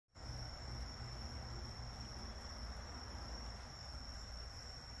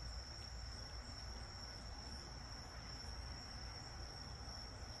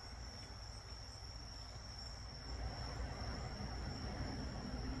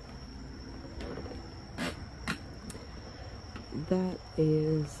That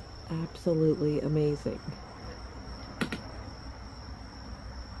is absolutely amazing.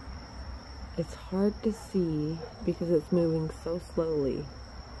 It's hard to see because it's moving so slowly.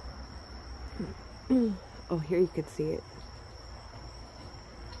 Oh, here you can see it.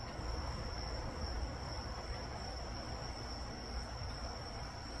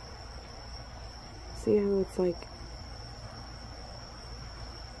 See how it's like,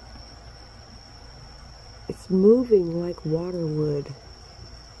 it's moving like water would.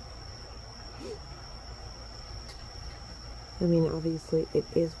 I mean, obviously it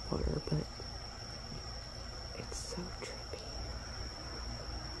is water, but it's so trippy.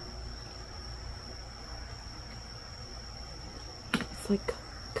 It's like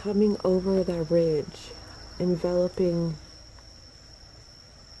coming over the ridge, enveloping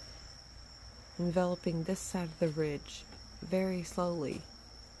this side of the ridge very slowly,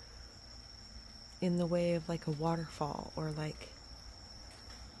 in the way of like a waterfall, or like,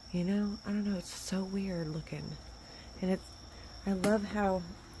 you know, I don't know, it's so weird looking. And I love how,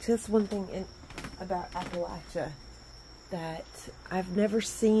 just one thing about Appalachia that I've never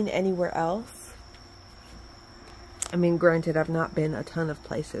seen anywhere else. I mean, granted, I've not been a ton of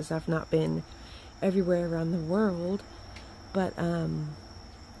places. I've not been everywhere around the world, but in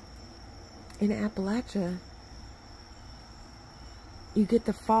Appalachia, you get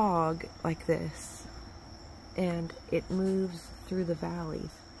the fog like this, and it moves through the valleys.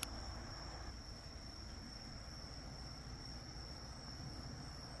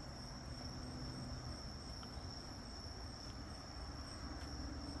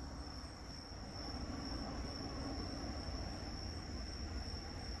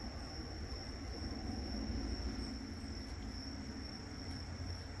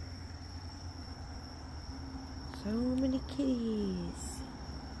 So many kitties.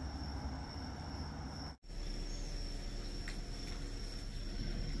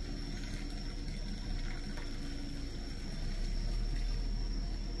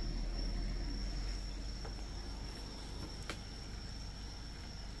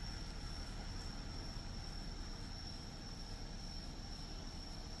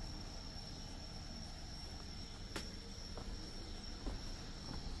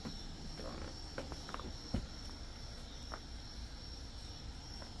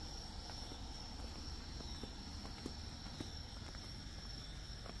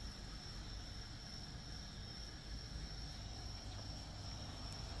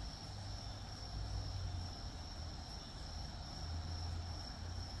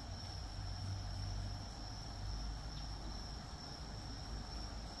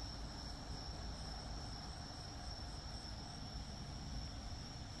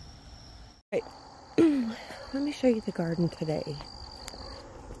 Right. Let me show you the garden today.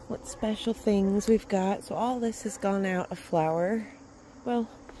 What special things we've got. So all this has gone out of flower. Well,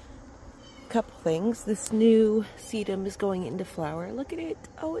 a couple things. This new sedum is going into flower. Look at it.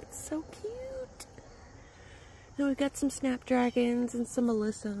 Oh, it's so cute. Then we've got some snapdragons and some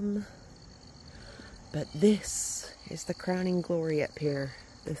alyssum. But this is the crowning glory up here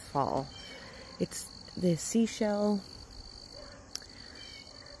this fall. It's the seashell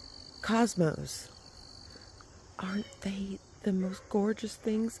cosmos. Aren't they the most gorgeous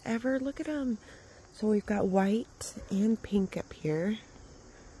things ever? Look at them. So we've got white and pink up here.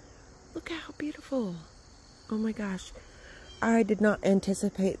 Look how beautiful. Oh my gosh. I did not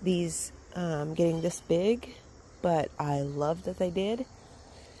anticipate these getting this big, but I love that they did.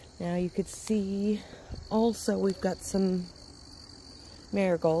 Now you could see also we've got some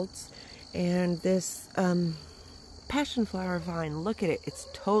marigolds and this passion flower vine. Look at it. It's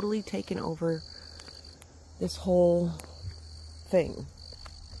totally taken over this whole thing.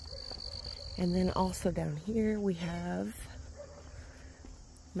 And then also down here we have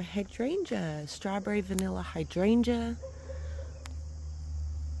my hydrangea, strawberry vanilla hydrangea.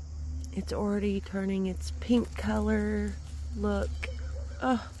 It's already turning its pink color. Look.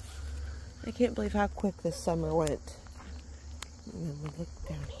 Oh, I can't believe how quick this summer went. And then we look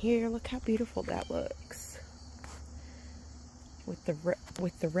down here. Look how beautiful that looks. With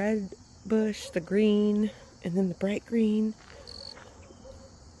the red bush, the green, and then the bright green,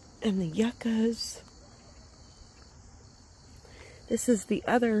 and the yuccas. This is the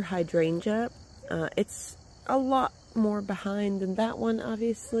other hydrangea. It's a lot more behind than that one,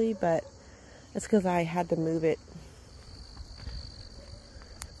 obviously, but that's because I had to move it.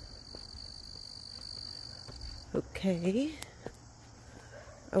 Okay.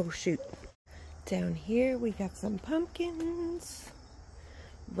 Oh, shoot. Down here we got some pumpkins.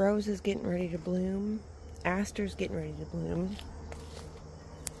 Rose is getting ready to bloom. Aster's getting ready to bloom.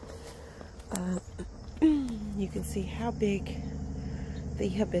 You can see how big the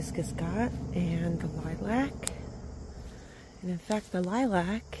hibiscus got, and the lilac. And in fact, the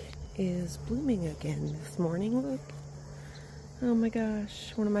lilac is blooming again this morning. Look. Oh my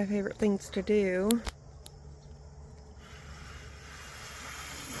gosh, one of my favorite things to do.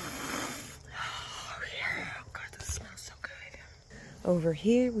 Oh yeah, God, this smells so good. Over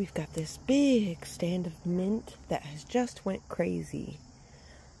here, we've got this big stand of mint that has just went crazy.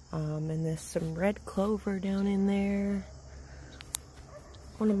 And there's some red clover down in there.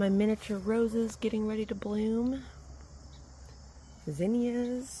 One of my miniature roses getting ready to bloom.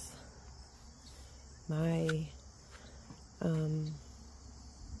 Zinnias. My, I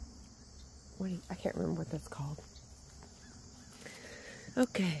can't remember what that's called.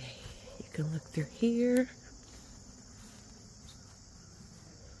 Okay, you can look through here.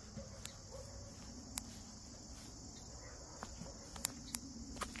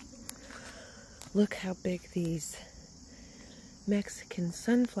 Look how big these Mexican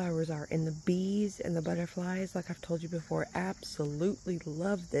sunflowers are, and the bees and the butterflies, like I've told you before, absolutely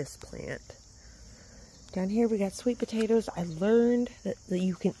love this plant. Down here we got sweet potatoes. I learned that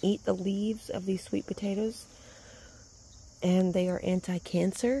you can eat the leaves of these sweet potatoes and they are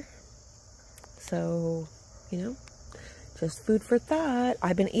anti-cancer. So, you know, just food for thought.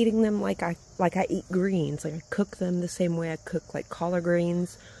 I've been eating them like I eat greens. Like I cook them the same way I cook like collard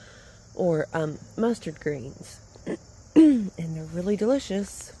greens or mustard greens. And they're really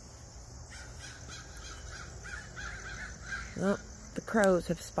delicious. Oh, the crows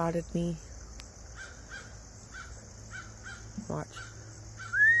have spotted me. Watch.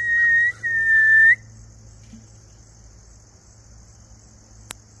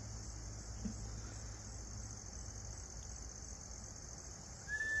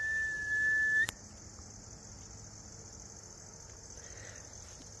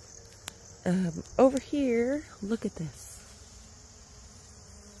 Over here, look at this.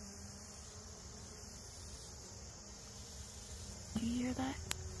 Do you hear that?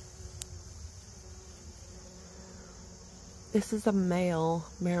 This is a male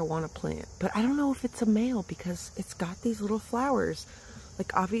marijuana plant, but I don't know if it's a male because it's got these little flowers.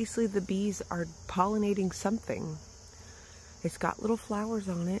 Like obviously the bees are pollinating something. It's got little flowers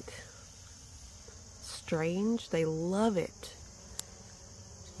on it. Strange, they love it.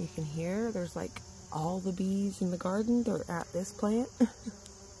 You can hear there's like all the bees in the garden, they're at this plant.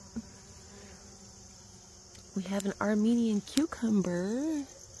 We have an Armenian cucumber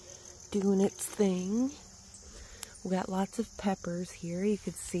doing its thing. We got lots of peppers here, you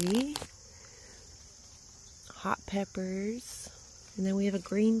could see. Hot peppers. And then we have a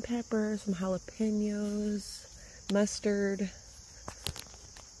green pepper, some jalapenos, mustard.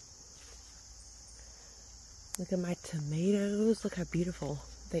 Look at my tomatoes. Look how beautiful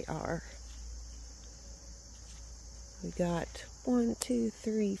they are. We got 1, 2,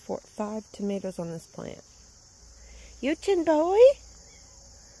 3, 4, 5 tomatoes on this plant. You chin boy?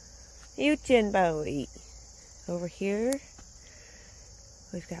 You chin boy. Over here,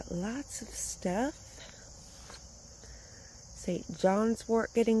 we've got lots of stuff. St. John's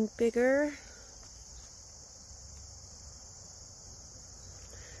wort getting bigger.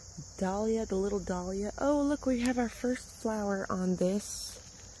 Dahlia, the little dahlia. Oh, look, we have our first flower on this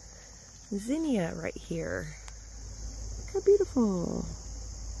zinnia right here. Look how beautiful.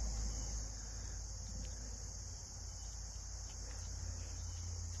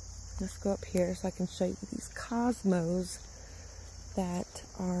 Let's go up here so I can show you these cosmos that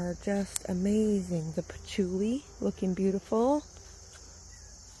are just amazing. The patchouli looking beautiful.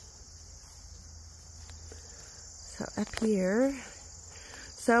 So up here.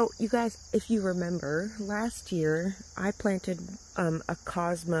 So you guys, if you remember, last year I planted a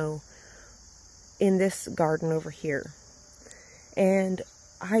cosmo in this garden over here. And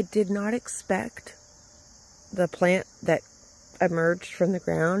I did not expect the plant that emerged from the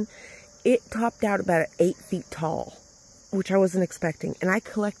ground. It topped out about 8 feet tall, which I wasn't expecting. And I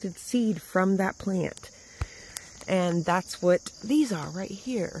collected seed from that plant. And that's what these are right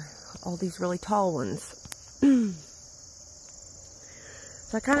here. All these really tall ones.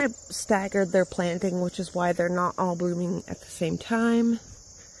 So I kind of staggered their planting, which is why they're not all blooming at the same time.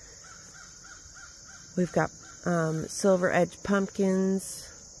 We've got silver edge pumpkins.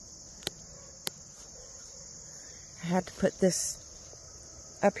 I had to put this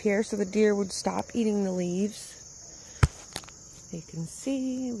up here so the deer would stop eating the leaves. You can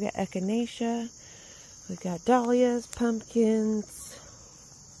see we got echinacea, we got dahlias, pumpkins,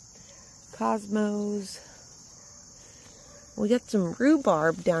 cosmos. We got some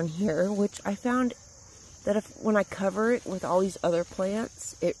rhubarb down here, which I found that when I cover it with all these other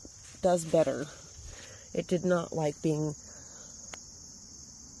plants, it does better. It did not like being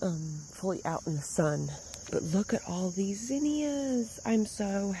fully out in the sun. But look at all these zinnias. I'm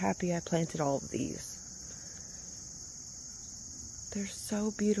so happy I planted all of these. They're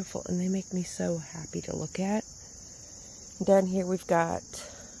so beautiful and they make me so happy to look at. Down here we've got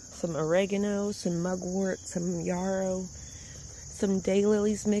some oregano, some mugwort, some yarrow, some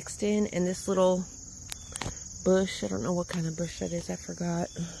daylilies mixed in, and this little bush. I don't know what kind of bush that is, I forgot.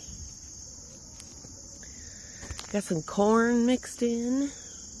 Got some corn mixed in.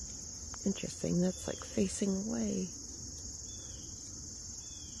 Interesting, that's like facing away.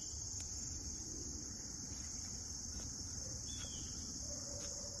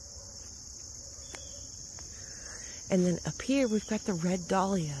 And then up here we've got the red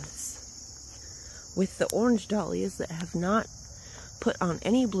dahlias with the orange dahlias that have not put on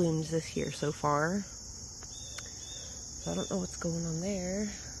any blooms this year so far. So I don't know what's going on there.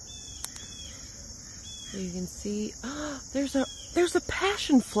 You can see, oh, there's a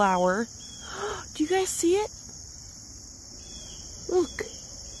passion flower. Do you guys see it? Look.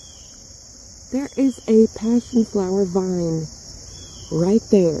 There is a passion flower vine right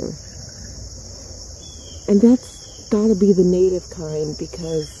there. And that's gotta be the native kind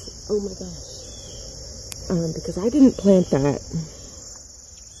because, oh my gosh. Because I didn't plant that.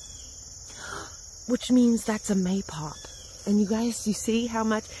 Which means that's a Maypop. And you guys, you see how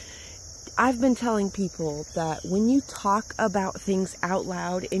much... I've been telling people that when you talk about things out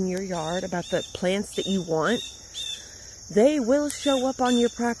loud in your yard, about the plants that you want, they will show up on your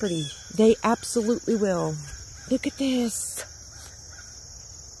property. They absolutely will. Look at this.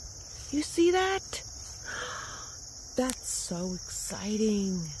 You see that? That's so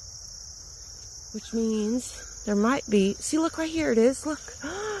exciting. Which means there might be, see, look right here it is, look.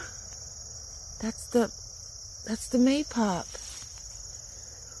 That's the Maypop.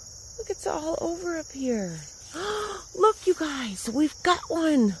 Look, it's all over up here. Look, you guys, we've got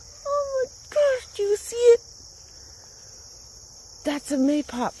one. Oh my gosh, do you see it? That's a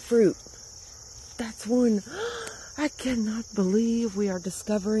Maypop fruit. That's one. I cannot believe we are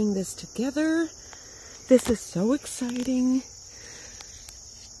discovering this together. This is so exciting.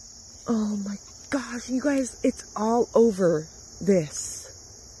 Oh my gosh, you guys, it's all over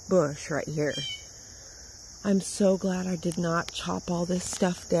this bush right here. I'm so glad I did not chop all this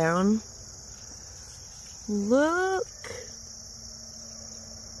stuff down. Look.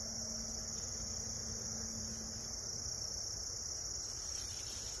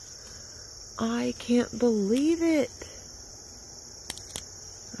 I can't believe it.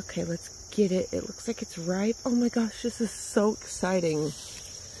 Okay, let's get it. It looks like it's ripe. Oh my gosh, this is so exciting.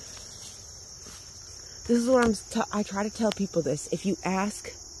 This is what I try to tell people this. If you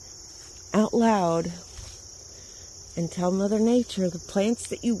ask out loud and tell Mother Nature the plants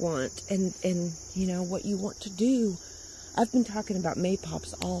that you want and you know what you want to do. I've been talking about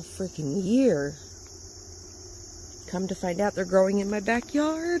Maypops all freaking year. Come to find out they're growing in my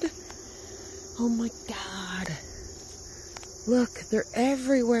backyard. Oh my God. Look, they're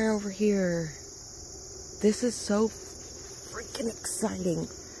everywhere over here. This is so freaking exciting.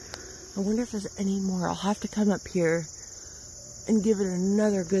 I wonder if there's any more. I'll have to come up here and give it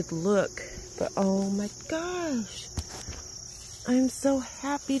another good look. But oh my gosh. I'm so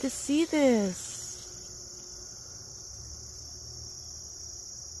happy to see this.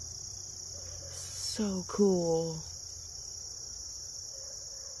 So cool.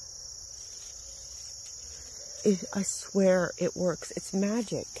 I swear it works. It's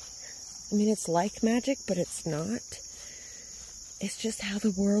magic. I mean, it's like magic, but it's not. It's just how the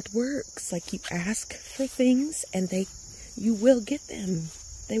world works. Like, you ask for things and you will get them.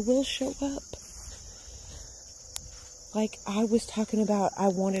 They will show up. Like I was talking about, I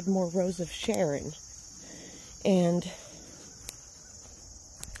wanted more Rose of Sharon. And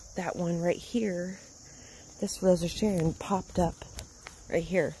that one right here, this Rose of Sharon popped up right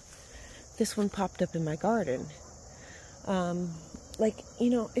here. This one popped up in my garden. Like, you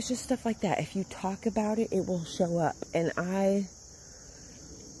know, it's just stuff like that. If you talk about it, it will show up. And I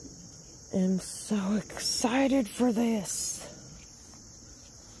am so excited for this.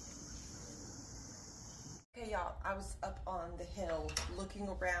 Okay, y'all, I was up on the hill looking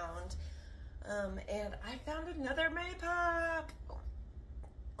around, and I found another Maypop.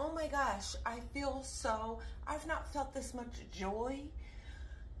 Oh my gosh, I've not felt this much joy,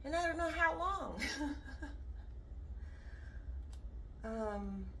 and I don't know how long.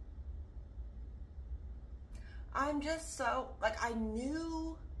 I'm just so, like, I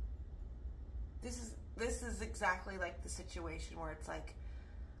knew this is exactly like the situation where it's like,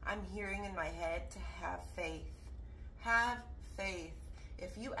 I'm hearing in my head to have faith. Have faith.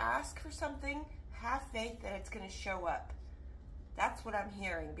 If you ask for something, have faith that it's going to show up. That's what I'm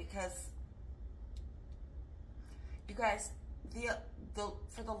hearing, because you guys,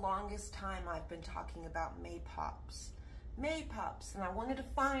 for the longest time I've been talking about Maypops. Maypops, and I wanted to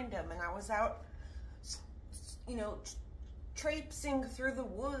find them, and I was out, you know, traipsing through the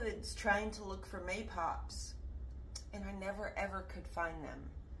woods trying to look for Maypops, and I never ever could find them.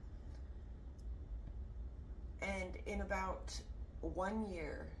 And in about 1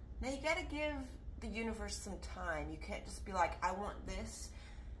 year, now you gotta give the universe some time. You can't just be like, I want this,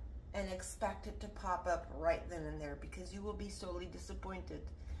 and expect it to pop up right then and there, because you will be sorely disappointed.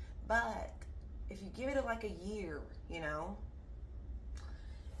 But if you give it like a year, you know,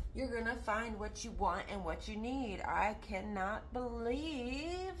 you're gonna find what you want and what you need. I cannot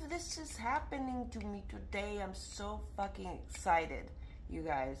believe this is happening to me today. I'm so fucking excited, you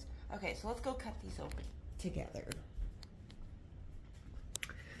guys. Okay, so let's go cut these open together.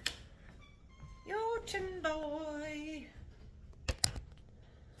 Yo, chin boy.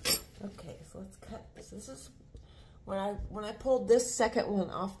 Okay, so let's cut this. This is when I pulled this second one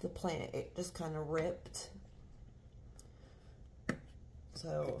off the plant, it just kind of ripped.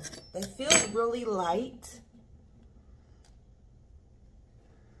 So they feel really light.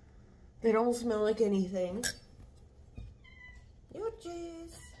 They don't smell like anything. Your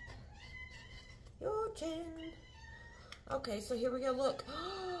jizz. Your chin. Okay, so here we go. Look.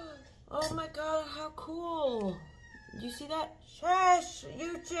 Oh my god, how cool. You see that? Shush,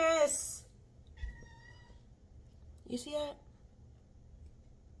 you jizz. You see that?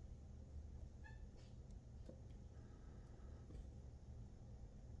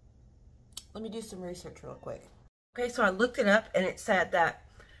 Let me do some research real quick. Okay, so I looked it up, and it said that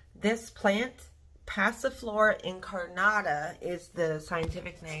this plant, Passiflora incarnata is the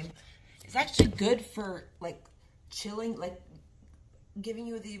scientific name. It's actually good for like chilling, like giving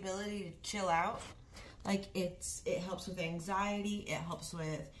you the ability to chill out. Like it helps with anxiety, it helps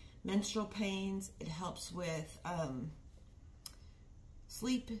with menstrual pains, it helps with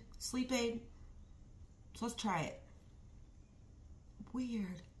sleep aid. So let's try it.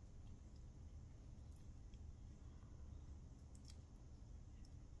 Weird.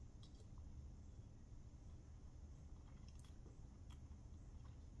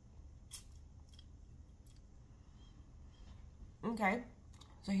 Okay,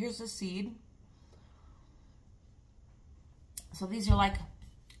 so here's the seed. So these are like,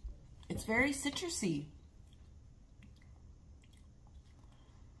 it's very citrusy.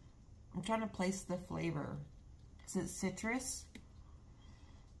 I'm trying to place the flavor. Is it citrus?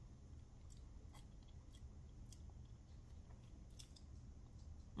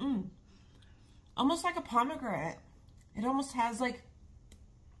 Almost like a pomegranate. It almost has like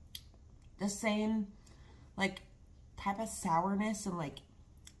the same like type of sourness and like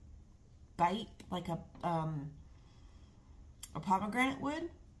bite like a pomegranate would,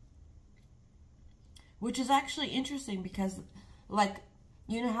 which is actually interesting because, like,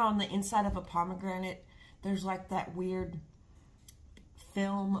 you know how on the inside of a pomegranate there's like that weird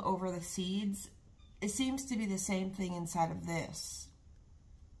film over the seeds? It seems to be the same thing inside of this.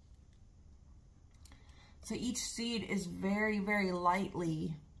 So each seed is very, very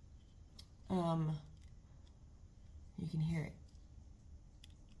lightly, you can hear it.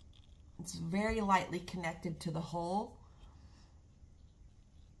 It's very lightly connected to the whole.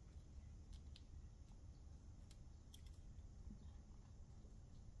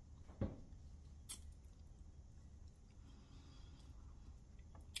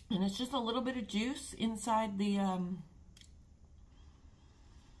 And it's just a little bit of juice inside the, a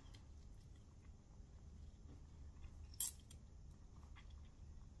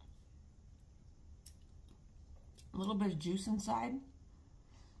little bit of juice inside.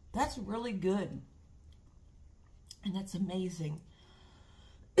 That's really good. And that's amazing.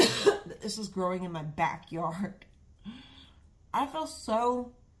 This is growing in my backyard. I feel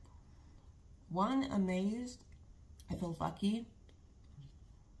so, one, amazed. I feel lucky.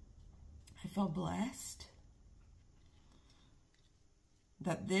 I feel blessed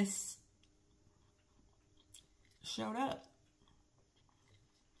that this showed up.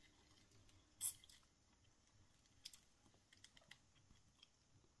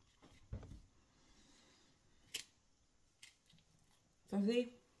 So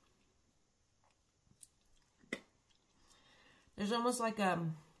see, there's almost like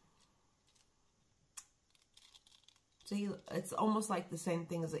see, it's almost like the same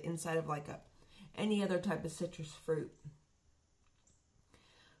thing as the inside of like any other type of citrus fruit,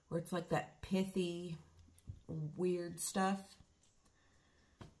 where it's like that pithy, weird stuff.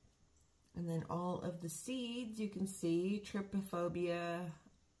 And then all of the seeds, you can see trypophobia,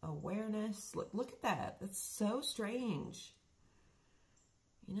 awareness. Look at that. That's so strange.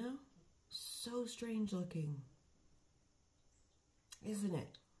 You know? So strange looking. Isn't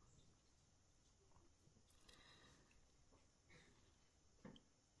it?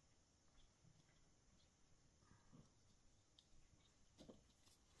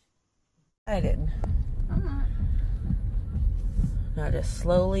 I'm not. Now just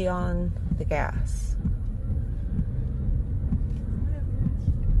slowly on the gas.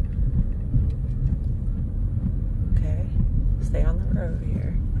 Okay, stay on the road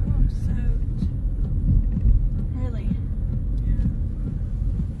here. Oh, I'm soaked. Really? Yeah.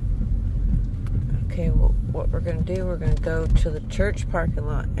 Okay, well, what we're gonna do, we're gonna go to the church parking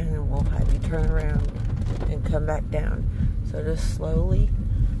lot and then we'll have you turn around and come back down. So just slowly.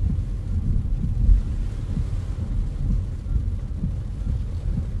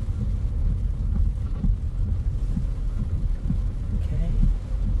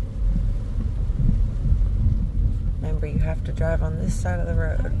 Remember, you have to drive on this side of the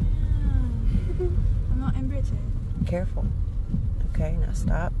road. Oh, yeah. I'm not in Britain. Careful. Okay, now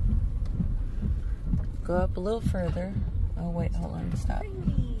stop. Go up a little further. Oh, wait, hold on. Stop.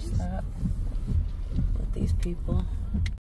 Stop. With these people.